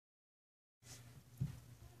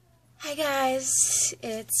Hi guys,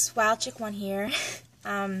 it's Wildchic 1 here.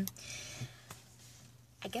 I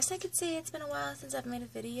guess I could say it's been a while since I've made a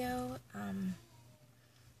video.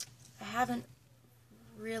 I haven't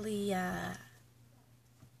really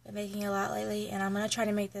been making a lot lately, and I'm going to try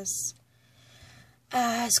to make this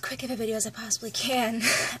as quick of a video as I possibly can.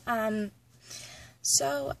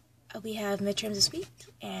 So, we have midterms this week,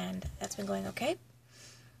 and that's been going okay.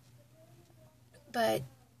 But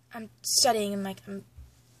I'm studying, and I'm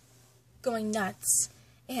going nuts,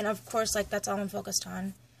 and of course, that's all I'm focused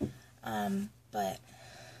on. But I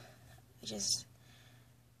just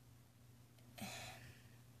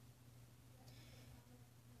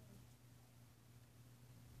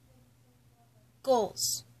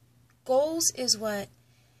goals is what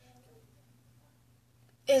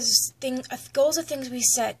is goals are things we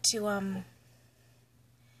set to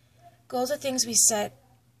goals are things we set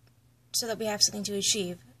so that we have something to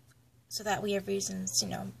achieve, so that we have reasons,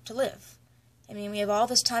 to live. I mean, we have all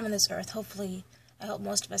this time on this earth. Hopefully, I hope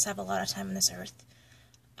most of us have a lot of time on this earth.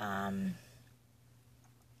 And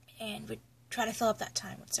we try to fill up that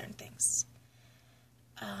time with certain things.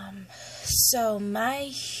 So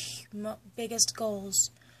my biggest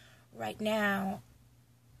goals right now,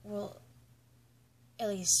 well, at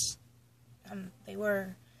least they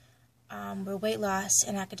were weight loss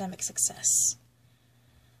and academic success.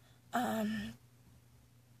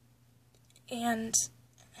 And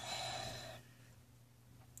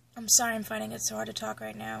I'm sorry I'm finding it so hard to talk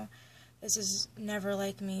right now. This is never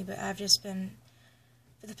like me, but I've just been,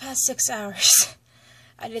 for the past 6 hours,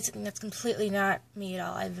 I did something that's completely not me at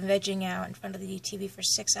all. I've been vegging out in front of the TV for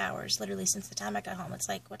 6 hours, literally since the time I got home. It's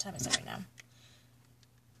what time is it right now?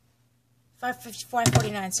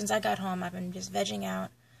 5:49. Since I got home, I've been just vegging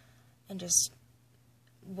out and just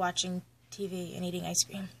watching TV and eating ice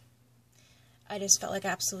cream. I just felt like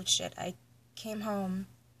absolute shit. I came home,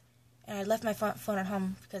 and I left my phone at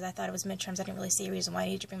home because I thought it was midterms. I didn't really see a reason why I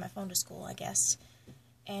needed to bring my phone to school, I guess.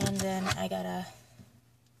 And then I got a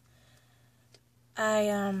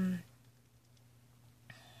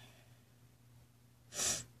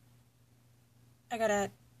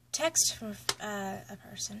text from a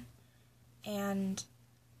person, and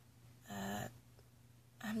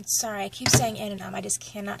I'm sorry, I keep saying in and I just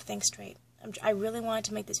cannot think straight. I really wanted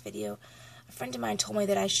to make this video. A friend of mine told me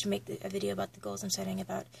that I should make a video about the goals I'm setting,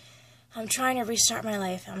 about I'm trying to restart my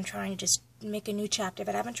life. I'm trying to just make a new chapter,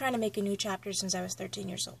 but I've been trying to make a new chapter since I was 13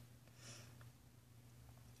 years old.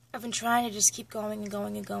 I've been trying to just keep going and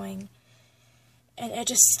going and going, and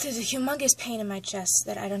there's a humongous pain in my chest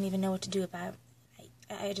that I don't even know what to do about.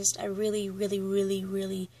 I really, really, really,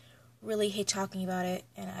 really, really hate talking about it,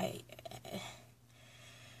 and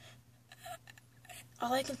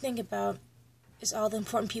all I can think about is all the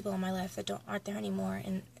important people in my life that aren't there anymore,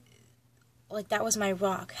 and that was my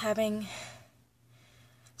rock. Having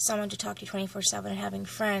someone to talk to 24/7 and having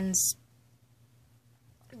friends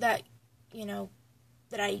that,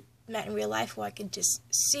 that I met in real life who I could just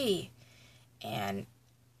see. And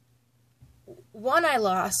one I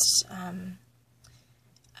lost,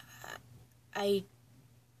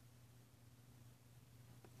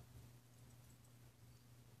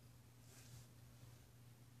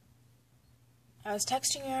 I was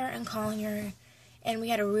texting her and calling her, and we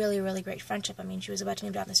had a really, really great friendship. I mean, she was about to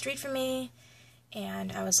move down the street from me,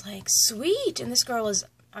 and I was like, sweet! And this girl is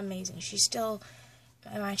amazing. She's still,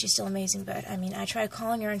 in my mind, she's still amazing, but, I mean, I tried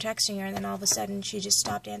calling her and texting her, and then all of a sudden, she just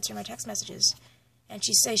stopped answering my text messages. And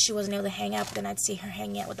she'd say she wasn't able to hang out, but then I'd see her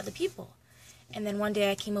hanging out with other people. And then one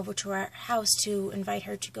day, I came over to our house to invite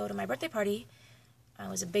her to go to my birthday party. It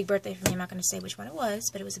was a big birthday for me. I'm not going to say which one it was,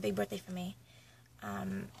 but it was a big birthday for me.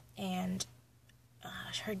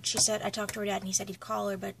 She said, I talked to her dad, and he said he'd call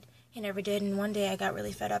her, but he never did. And one day I got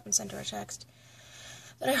really fed up and sent her a text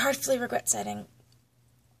that I heartfully regret sending.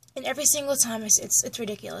 And every single time, it's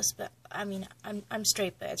ridiculous, but I mean, I'm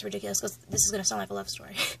straight, but it's ridiculous because this is going to sound like a love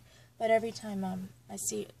story. But every time I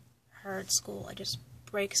see her at school, it just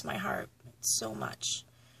breaks my heart so much,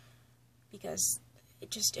 because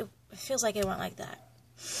it feels like it went like that.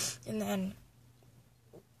 And then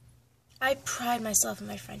I pride myself in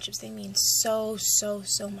my friendships. They mean so, so,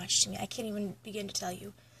 so much to me. I can't even begin to tell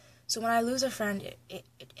you. So when I lose a friend,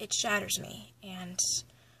 it shatters me. And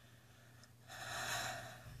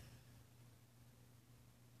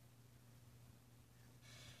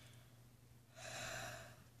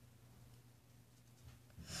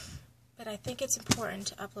but I think it's important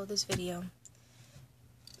to upload this video,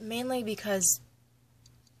 mainly because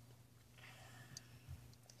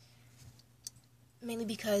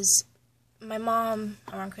my mom,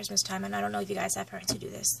 around Christmas time, and I don't know if you guys have parents who do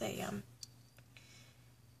this, they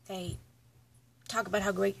talk about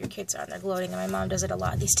how great your kids are, and they're gloating, and my mom does it a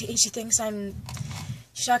lot these days. She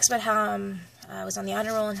talks about how I was on the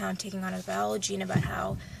honor roll and how I'm taking honors biology, and about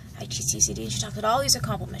how I teach CCD, and she talks about all these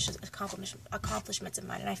accomplishments of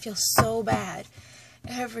mine, and I feel so bad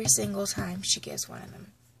every single time she gives one of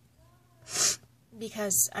them.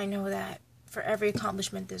 Because I know that for every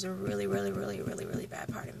accomplishment, there's a really, really, really, really, really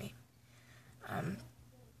bad part of me.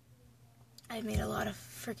 I've made a lot of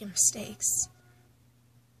freaking mistakes.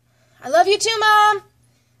 I love you too, Mom!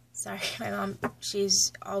 Sorry, my mom,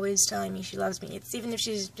 she's always telling me she loves me. It's even if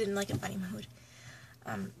she's in like a funny mood.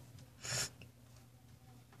 I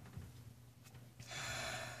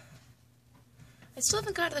still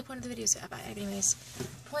haven't got to the point of the videos yet, but anyways,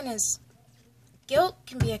 the point is, guilt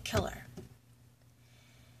can be a killer.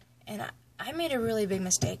 And I made a really big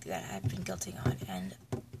mistake that I've been guilting on, and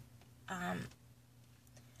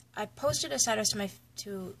I posted a status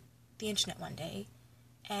to the internet one day,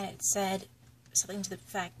 and it said something to the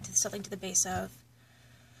base of,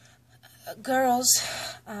 girls,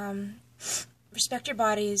 respect your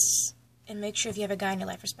bodies, and make sure if you have a guy in your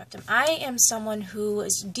life, respect him. I am someone who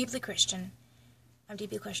is deeply Christian. I'm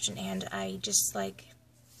deeply Christian, and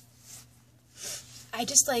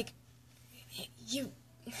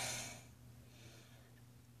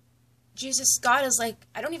Jesus, God is like,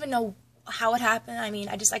 I don't even know how it happened. I mean,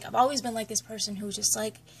 I've always been like this person who's just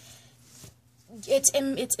like, it's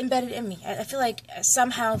embedded in me. I feel like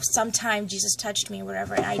somehow, sometime Jesus touched me or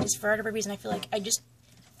whatever, and for whatever reason, I feel like I just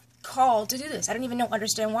called to do this. I don't even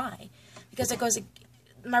understand why. Because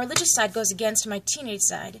my religious side goes against my teenage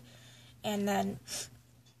side, and then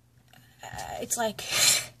it's like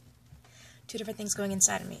two different things going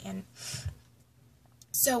inside of me. And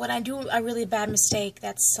so when I do a really bad mistake,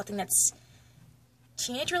 that's something that's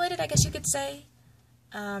teenage related, I guess you could say.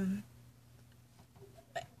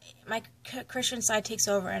 My Christian side takes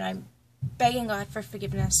over, and I'm begging God for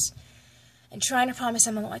forgiveness, and trying to promise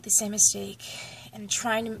Him I won't make the same mistake, and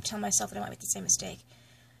trying to tell myself that I won't make the same mistake.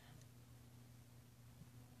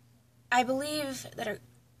 I believe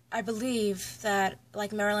that,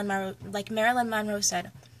 like Marilyn Monroe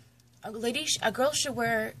said, a girl should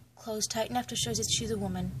wear clothes tight enough to show that she's a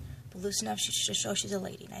woman, but loose enough to show she's a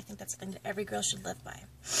lady. And I think that's something that every girl should live by.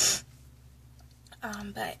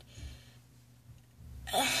 But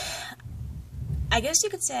I guess you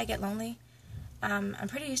could say I get lonely. I'm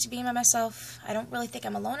pretty used to being by myself. I don't really think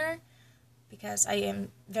I'm a loner, because I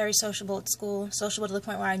am very sociable at school, sociable to the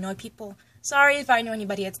point where I know people. Sorry if I know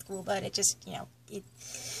anybody at school, but it just,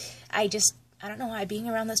 I don't know why, being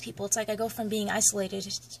around those people, it's like I go from being isolated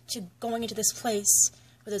to going into this place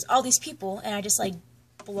where there's all these people, and I just, like,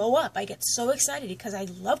 blow up. I get so excited because I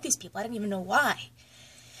love these people. I don't even know why.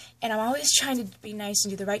 And I'm always trying to be nice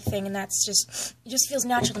and do the right thing, and it just feels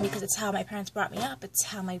natural to me because it's how my parents brought me up. It's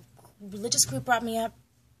how my religious group brought me up.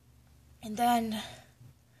 And then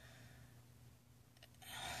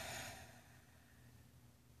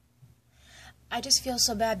I just feel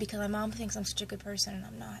so bad because my mom thinks I'm such a good person, and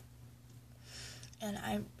I'm not. And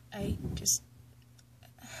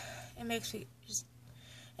it makes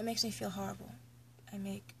me feel horrible. I've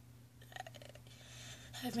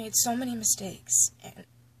made so many mistakes, and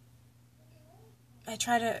I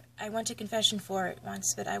went to confession for it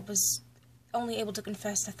once, but I was only able to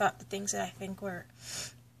confess the things that I think were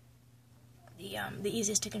the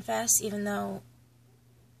easiest to confess, even though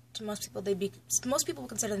to most people would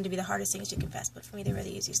consider them to be the hardest things to confess, but for me they were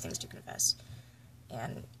the easiest things to confess.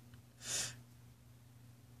 And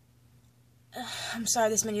I'm sorry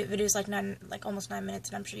this video is like almost 9 minutes,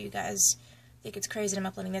 and I'm sure you guys think it's crazy that I'm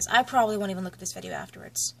uploading this. I probably won't even look at this video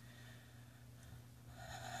afterwards.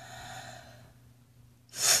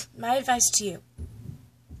 My advice to you,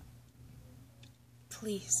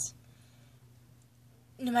 please,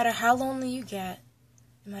 no matter how lonely you get,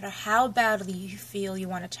 no matter how badly you feel you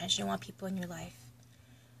want attention, you want people in your life,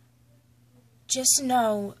 just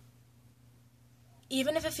know,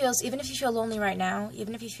 even if you feel lonely right now,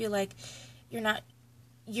 even if you feel like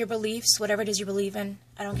your beliefs, whatever it is you believe in,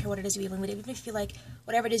 I don't care what it is you believe in, but even if you feel like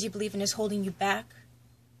whatever it is you believe in is holding you back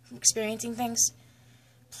from experiencing things,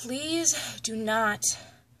 please do not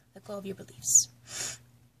let go of your beliefs.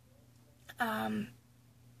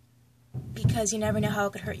 Because you never know how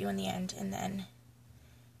it could hurt you in the end, and then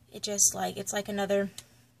it just it's like another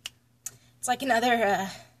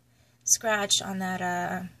scratch on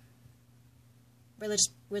that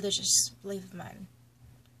religious belief of mine.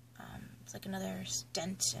 It's like another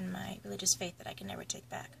dent in my religious faith that I can never take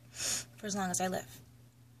back for as long as I live.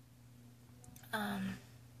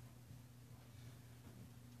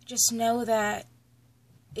 Just know that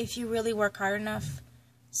if you really work hard enough,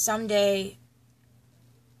 someday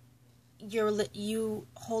you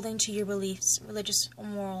holding to your beliefs, religious or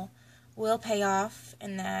moral, will pay off,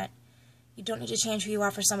 and that you don't need to change who you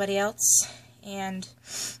are for somebody else. And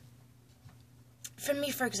for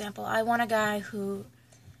me, for example, I want a guy who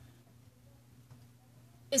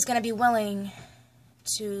is going to be willing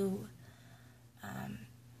to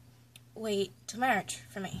wait till marriage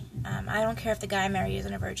for me. I don't care if the guy I marry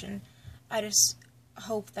isn't a virgin. I just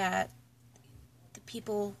hope that the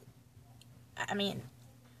people, I mean,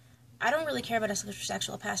 I don't really care about a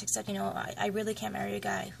sexual past, except, I really can't marry a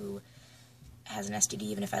guy who has an STD,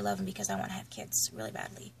 even if I love him, because I want to have kids really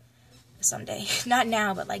badly someday. Not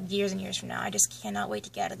now, but like years and years from now. I just cannot wait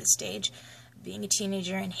to get out of this stage, being a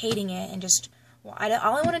teenager and hating it, and just, all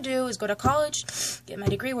I want to do is go to college, get my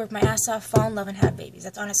degree, work my ass off, fall in love, and have babies.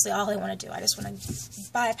 That's honestly all I want to do. I just want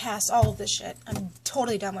to bypass all of this shit. I'm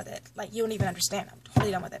totally done with it. Like, you don't even understand. I'm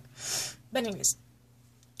totally done with it. But anyways,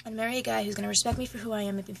 I'd marry a guy who's going to respect me for who I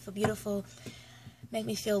am, make me feel beautiful, make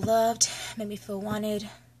me feel loved, make me feel wanted,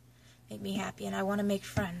 make me happy. And I want to make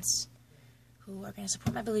friends who are going to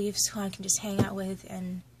support my beliefs, who I can just hang out with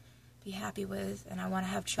and be happy with. And I want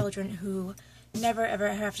to have children who never, ever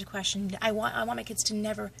have to question. I want my kids to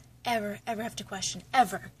never, ever, ever have to question,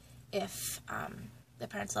 ever, if their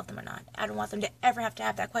parents love them or not. I don't want them to ever have to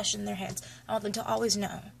have that question in their heads. I want them to always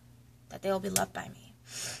know that they will be loved by me.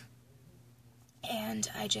 And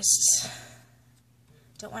I just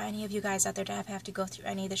don't want any of you guys out there to have to go through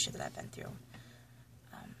any of the shit that I've been through.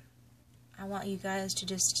 I want you guys to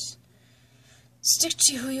just stick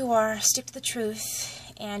to who you are, stick to the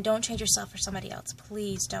truth, and don't change yourself for somebody else.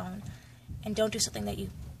 Please don't. And don't do something that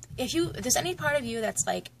if there's any part of you that's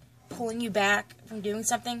like pulling you back from doing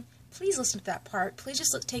something, please listen to that part. Please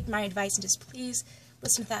just take my advice and just please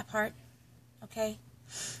listen to that part. Okay?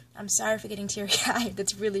 I'm sorry for getting teary-eyed.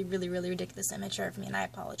 That's really, really, really ridiculous and immature of me, and I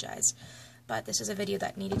apologize. But this is a video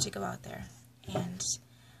that needed to go out there. And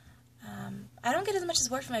I don't get as much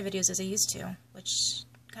support for my videos as I used to, which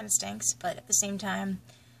kind of stinks. But at the same time,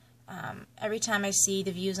 every time I see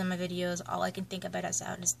the views on my videos, all I can think about is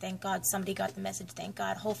thank God somebody got the message. Thank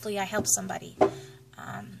God. Hopefully I helped somebody.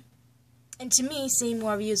 And to me, seeing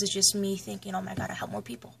more views is just me thinking, oh my God, I help more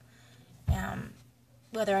people.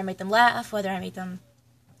 Whether I make them laugh, whether I make them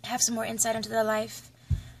have some more insight into their life,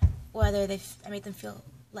 whether I make them feel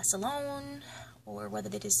less alone, or whether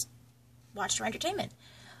they just watch for entertainment.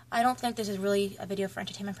 I don't think this is really a video for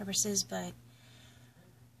entertainment purposes, but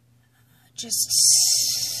just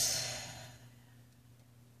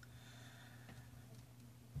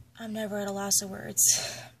I'm never at a loss of words.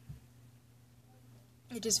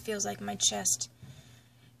 It just feels like my chest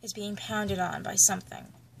is being pounded on by something,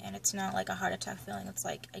 and it's not like a heart attack feeling, it's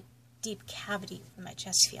like a deep cavity in my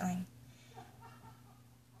chest feeling.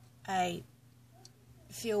 I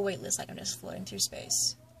feel weightless, like I'm just floating through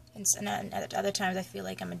space. And at other times I feel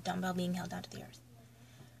like I'm a dumbbell being held down to the earth.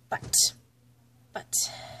 But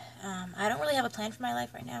I don't really have a plan for my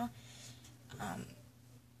life right now.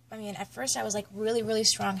 I mean, at first I was like really, really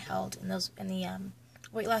strong-held in the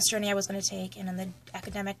weight loss journey I was going to take, and in the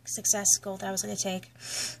academic success goal that I was going to take.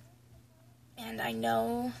 And I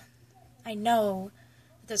know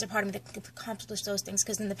that there's a part of me that can accomplish those things,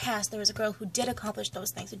 because in the past there was a girl who did accomplish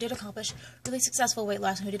those things, who did accomplish really successful weight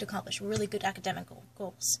loss, and who did accomplish really good academic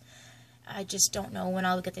goals. I just don't know when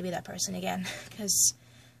I'll get to be that person again, because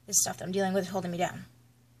this stuff that I'm dealing with is holding me down.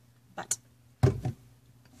 But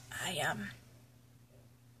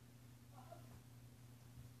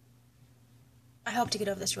I hope to get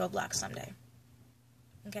over this roadblock someday.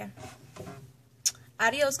 Okay?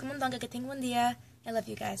 Adios, kumundanga, que tenga buen día. I love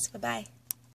you guys. Bye-bye.